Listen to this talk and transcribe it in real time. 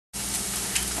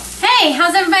Hey,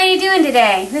 how's everybody doing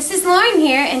today? This is Lauren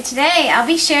here, and today I'll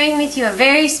be sharing with you a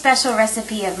very special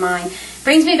recipe of mine.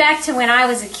 Brings me back to when I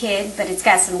was a kid, but it's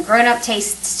got some grown-up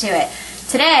tastes to it.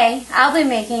 Today, I'll be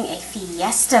making a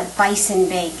Fiesta bison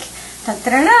bake.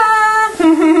 Da-da-da-da!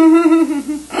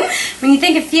 When you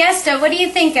think of Fiesta, what do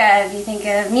you think of? You think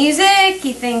of music?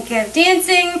 You think of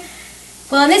dancing?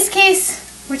 Well, in this case,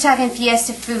 we're talking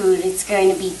Fiesta food. It's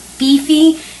going to be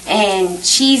beefy and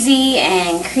cheesy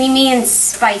and creamy and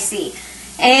spicy.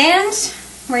 And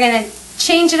we're going to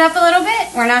change it up a little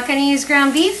bit. We're not going to use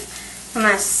ground beef. I'm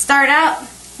going to start out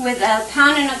with 1.25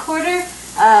 pounds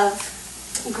of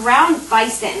ground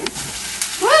bison.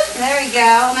 Whoop, there we go.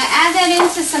 I'm going to add that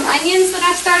into some onions that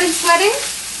I started sweating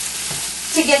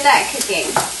to get that cooking.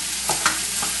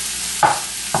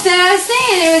 So I was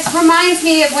saying, it reminds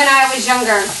me of when I was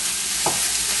younger.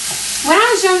 When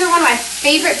I was younger, one of my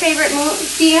favorite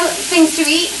things to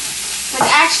eat was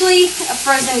actually a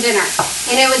frozen dinner.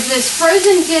 And it was those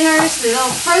frozen dinners, the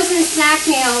little frozen snack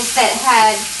meals that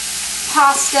had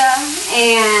pasta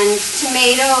and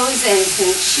tomatoes and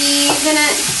some cheese in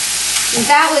it. And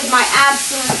that was my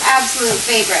absolute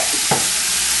favorite.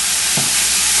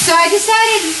 So I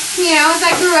decided, you know, as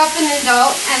I grew up an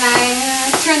adult, and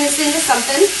I turned this into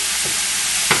something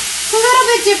a little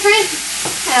bit different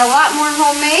and a lot more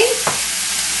homemade.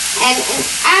 And in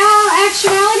all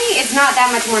actuality, it's not that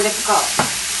much more difficult.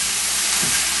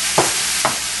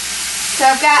 So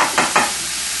I've got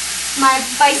my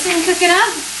bison cooking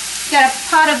up. Got a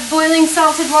pot of boiling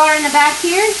salted water in the back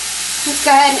here. Let's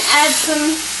go ahead and add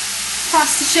some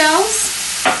pasta shells.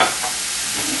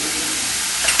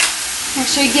 Make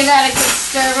sure you give that a good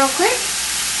stir real quick.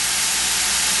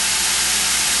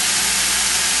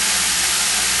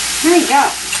 There we go.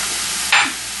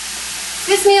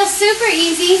 This meal's super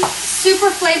easy, super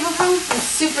flavorful, and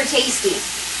super tasty.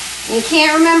 And you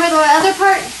can't remember the other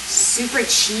part? Super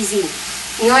cheesy.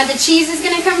 You know where the cheese is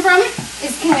going to come from?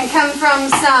 It's going to come from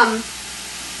some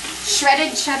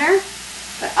shredded cheddar,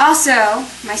 but also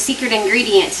my secret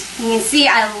ingredient. You can see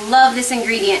I love this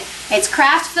ingredient. It's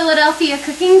Kraft Philadelphia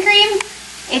cooking cream.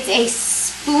 It's a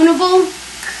spoonable,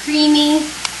 creamy,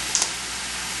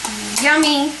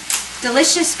 yummy,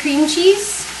 delicious cream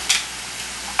cheese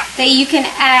that you can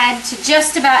add to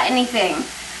just about anything.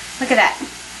 Look at that.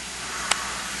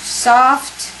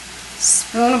 Soft,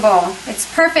 spoonable. It's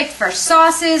perfect for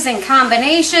sauces and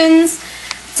combinations.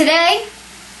 Today,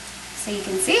 so you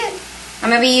can see it, I'm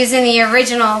going to be using the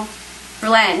original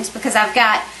blend because I've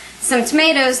got some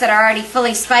tomatoes that are already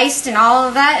fully spiced and all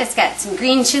of that. It's got some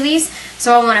green chilies,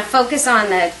 so I want to focus on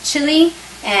the chili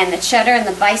and the cheddar and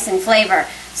the bison flavor.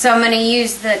 So I'm going to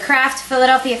use the Kraft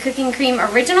Philadelphia cooking cream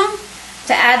original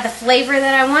to add the flavor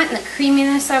that I want and the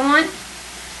creaminess I want.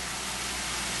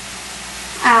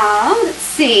 Let's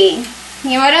see.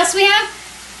 You know what else we have?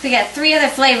 We got 3 other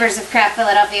flavors of Kraft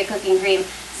Philadelphia cooking cream.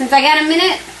 Since I got a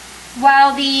minute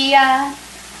while the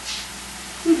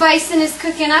bison is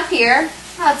cooking up here,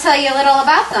 I'll tell you a little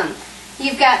about them.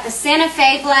 You've got the Santa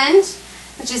Fe blend,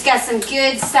 which has got some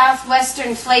good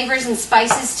southwestern flavors and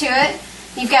spices to it.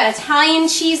 You've got Italian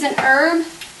cheese and herb.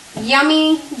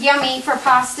 Yummy, yummy for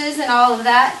pastas and all of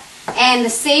that. And the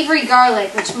savory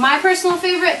garlic, which my personal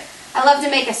favorite, I love to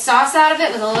make a sauce out of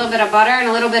it with a little bit of butter and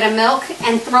a little bit of milk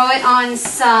and throw it on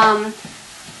some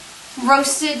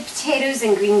roasted potatoes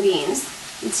and green beans.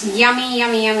 It's yummy,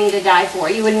 yummy, yummy to die for.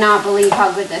 You would not believe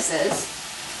how good this is.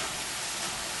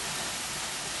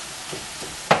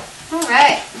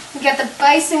 Alright, we got the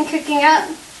bison cooking up.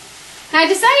 Now I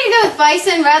decided to go with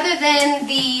bison rather than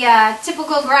the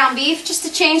typical ground beef, just to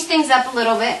change things up a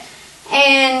little bit.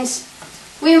 And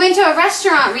we went to a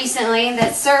restaurant recently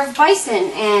that served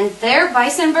bison, and their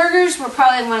bison burgers were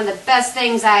probably one of the best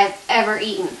things I've ever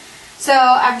eaten. So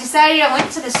I've decided, I went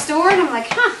to the store and I'm like,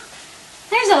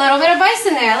 there's a little bit of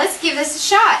bison there. Let's give this a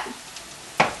shot.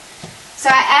 So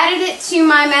I added it to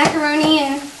my macaroni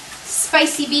and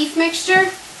spicy beef mixture.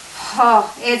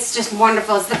 Oh, it's just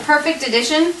wonderful. It's the perfect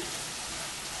addition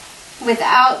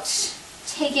without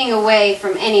taking away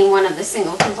from any one of the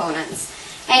single components.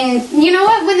 And you know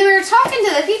what? When we were talking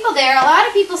to the people there, a lot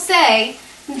of people say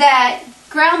that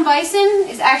ground bison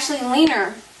is actually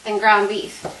leaner than ground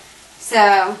beef.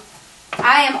 So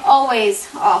I am always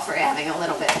all for having a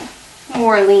little bit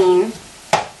more lean.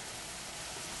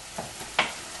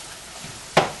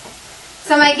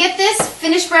 So I'm going to get this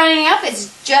finished browning up.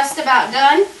 It's just about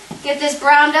done. Get this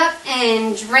browned up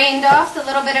and drained off the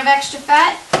little bit of extra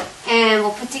fat. And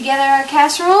we'll put together our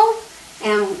casserole,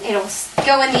 and it'll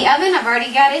go in the oven. I've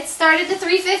already got it started to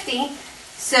 350,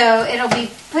 so it'll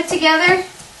be put together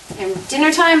in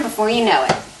dinner time before you know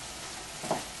it.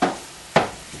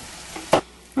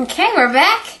 Okay, we're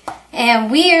back, and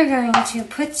we are going to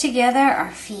put together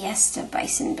our Fiesta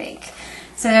bison bake.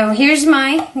 So here's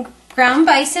my ground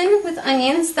bison with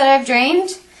onions that I've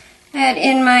drained. Add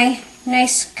in my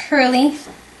nice curly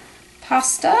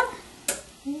pasta.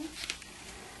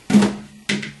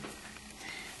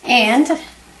 And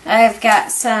I've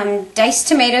got some diced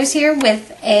tomatoes here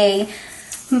with a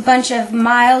bunch of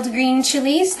mild green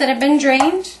chilies that have been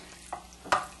drained.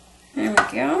 There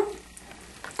we go.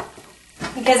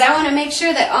 Because I want to make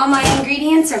sure that all my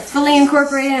ingredients are fully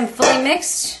incorporated and fully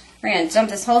mixed, we're going to dump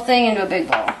this whole thing into a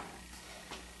big bowl.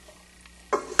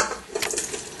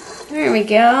 There we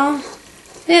go.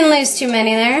 Didn't lose too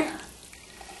many there.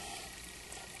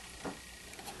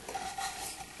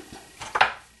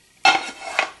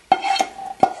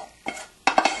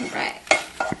 Alright.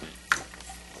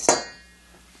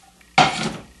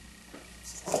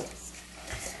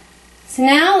 So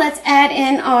now let's add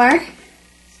in our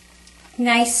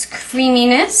nice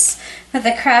creaminess with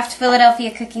the Kraft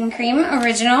Philadelphia cooking cream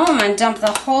original. I'm going to dump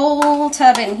the whole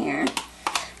tub in here.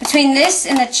 Between this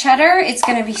and the cheddar, it's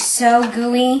going to be so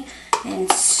gooey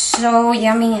and so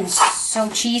yummy and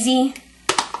so cheesy.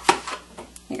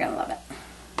 You're going to love it.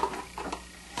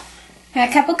 Got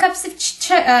a couple cups of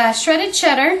shredded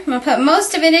cheddar. I'm going to put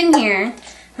most of it in here.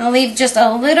 I'll leave just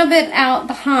a little bit out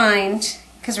behind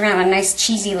because we're going to have a nice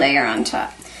cheesy layer on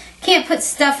top. Can't put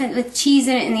stuff with cheese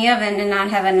in it in the oven and not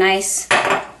have a nice,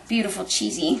 beautiful,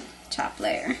 cheesy top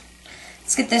layer.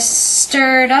 Let's get this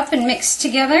stirred up and mixed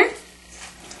together.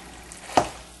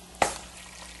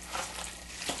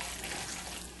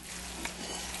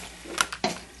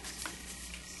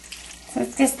 So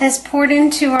let's get this poured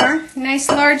into our nice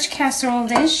large casserole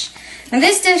dish. And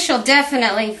this dish will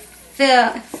definitely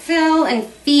fill and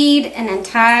feed an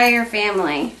entire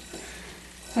family,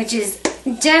 which is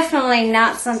definitely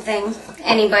not something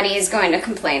anybody is going to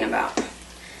complain about.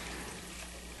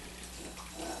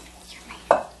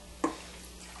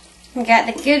 We got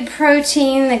the good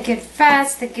protein, the good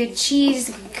fats, the good cheese,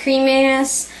 the good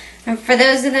creaminess. And for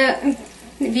those of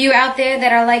you out there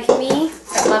that are like me,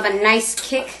 that love a nice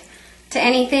kick to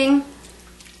anything,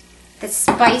 the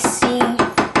spicy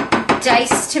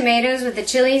diced tomatoes with the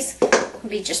chilies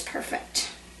will be just perfect.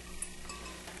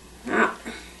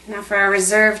 Now for our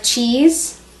reserve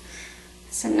cheese.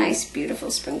 It's a nice,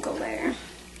 beautiful sprinkle there.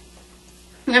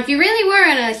 Now if you really were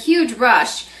in a huge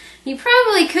rush, you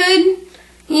probably could,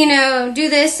 you know, do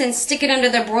this and stick it under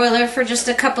the broiler for just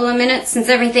a couple of minutes since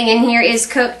everything in here is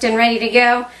cooked and ready to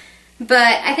go.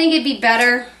 But I think it'd be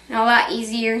better and a lot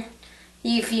easier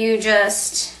if you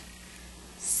just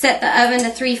set the oven to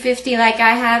 350 like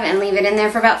I have and leave it in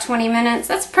there for about 20 minutes.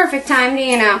 That's perfect time to,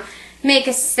 you know, make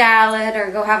a salad or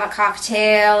go have a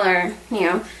cocktail, or, you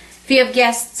know, if you have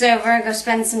guests over, go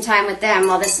spend some time with them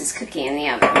while this is cooking in the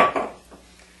oven.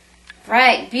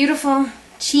 Right, beautiful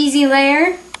cheesy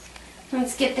layer.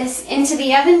 Let's get this into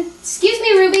the oven. Excuse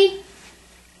me, Ruby.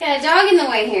 Got a dog in the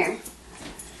way here.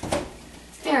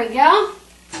 There we go.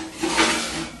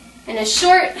 And a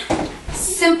short,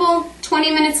 simple 20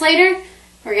 minutes later,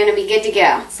 we're going to be good to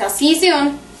go. So I'll see you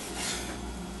soon.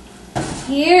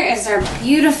 Here is our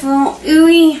beautiful,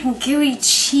 ooey, gooey,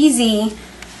 cheesy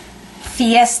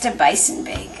Fiesta bison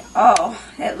bake. Oh,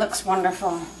 it looks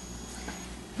wonderful.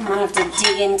 I'm going to have to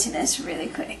dig into this really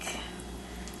quick.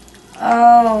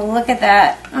 Oh, look at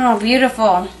that. Oh,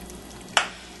 beautiful.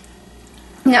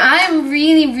 Now, I'm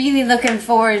really looking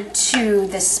forward to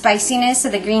the spiciness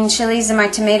of the green chilies and my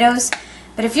tomatoes.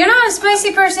 But if you're not a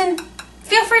spicy person,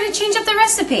 feel free to change up the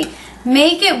recipe.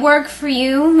 Make it work for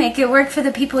you. Make it work for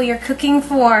the people you're cooking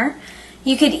for.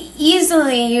 You could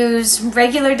easily use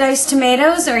regular diced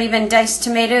tomatoes or even diced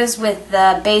tomatoes with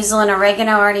the basil and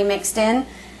oregano already mixed in.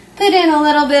 Put in a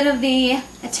little bit of the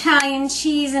Italian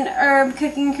cheese and herb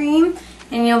cooking cream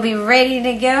and you'll be ready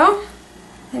to go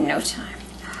in no time.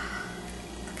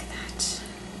 Look at that.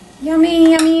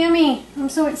 Yummy, yummy, yummy. I'm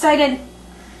so excited.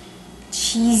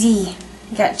 Cheesy.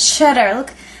 You got cheddar.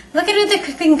 Look at what the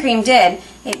cooking cream did.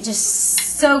 It just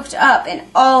soaked up in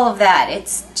all of that.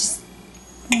 It's just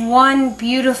one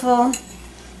beautiful,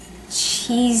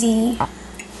 cheesy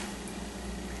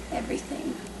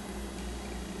everything.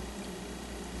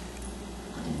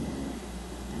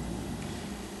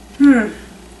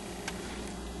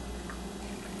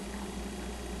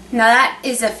 Now that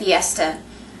is a Fiesta.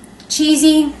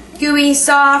 Cheesy, gooey,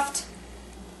 soft,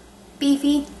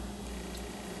 beefy,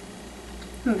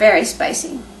 very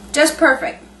spicy. Just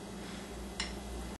perfect.